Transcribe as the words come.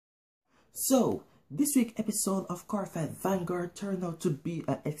So, this week's episode of Cardfight Vanguard turned out to be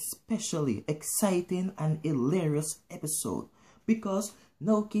an especially exciting and hilarious episode because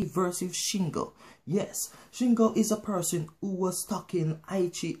Naoki versus Shingo. Yes, Shingo is a person who was stalking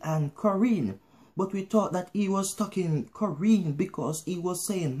Aichi and Corinne, but we thought that he was stalking Corinne because he was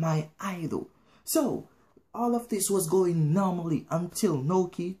saying my idol. So, all of this was going normally until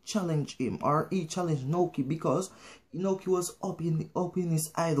Naoki challenged him, or he challenged Naoki because Naoki was up in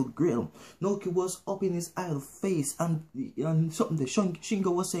his idol grill. Naoki was up in his idol face, and something that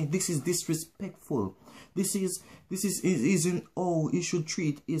Shingo was saying, this is disrespectful. This isn't how he should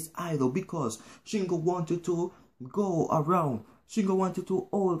treat his idol, because Shingo wanted to go around. Shingo wanted to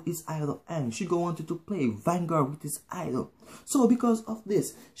hold his idol and Shingo wanted to play Vanguard with his idol. So because of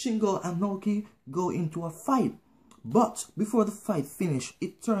this, Shingo and Naoki go into a fight. But before the fight finished,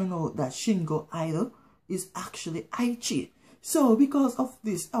 it turned out that Shingo idol is actually Aichi. So because of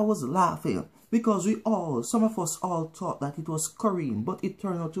this, I was laughing because some of us all thought that it was Corinne, but it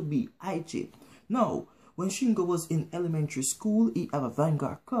turned out to be Aichi. Now, when Shingo was in elementary school, he had a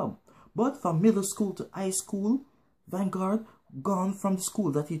Vanguard club. But from middle school to high school, Vanguard gone from the school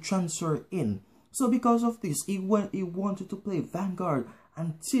that he transferred in. So because of this, he wanted to play Vanguard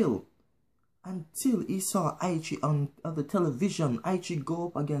until he saw Aichi on the television. Aichi go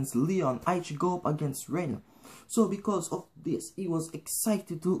up against Leon, Aichi go up against Ren. So because of this, he was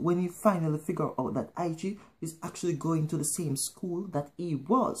excited when he finally figured out that Aichi is actually going to the same school that he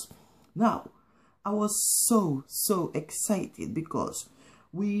was. Now, I was so excited because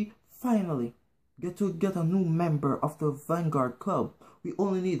we finally get a new member of the Vanguard Club. We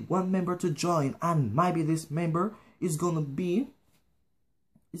only need one member to join, and maybe this member is gonna be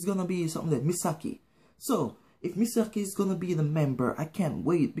something like Misaki. So if Misaki is gonna be the member, I can't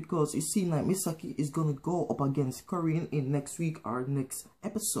wait because it seems like Misaki is gonna go up against Corinne in next week or next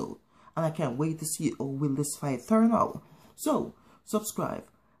episode, and I can't wait to see how will this fight turn out. So subscribe,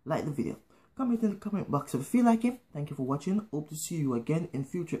 like the video, comment in the comment box if you feel like it. Thank you for watching. Hope to see you again in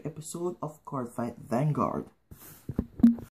future episode of Cardfight Vanguard.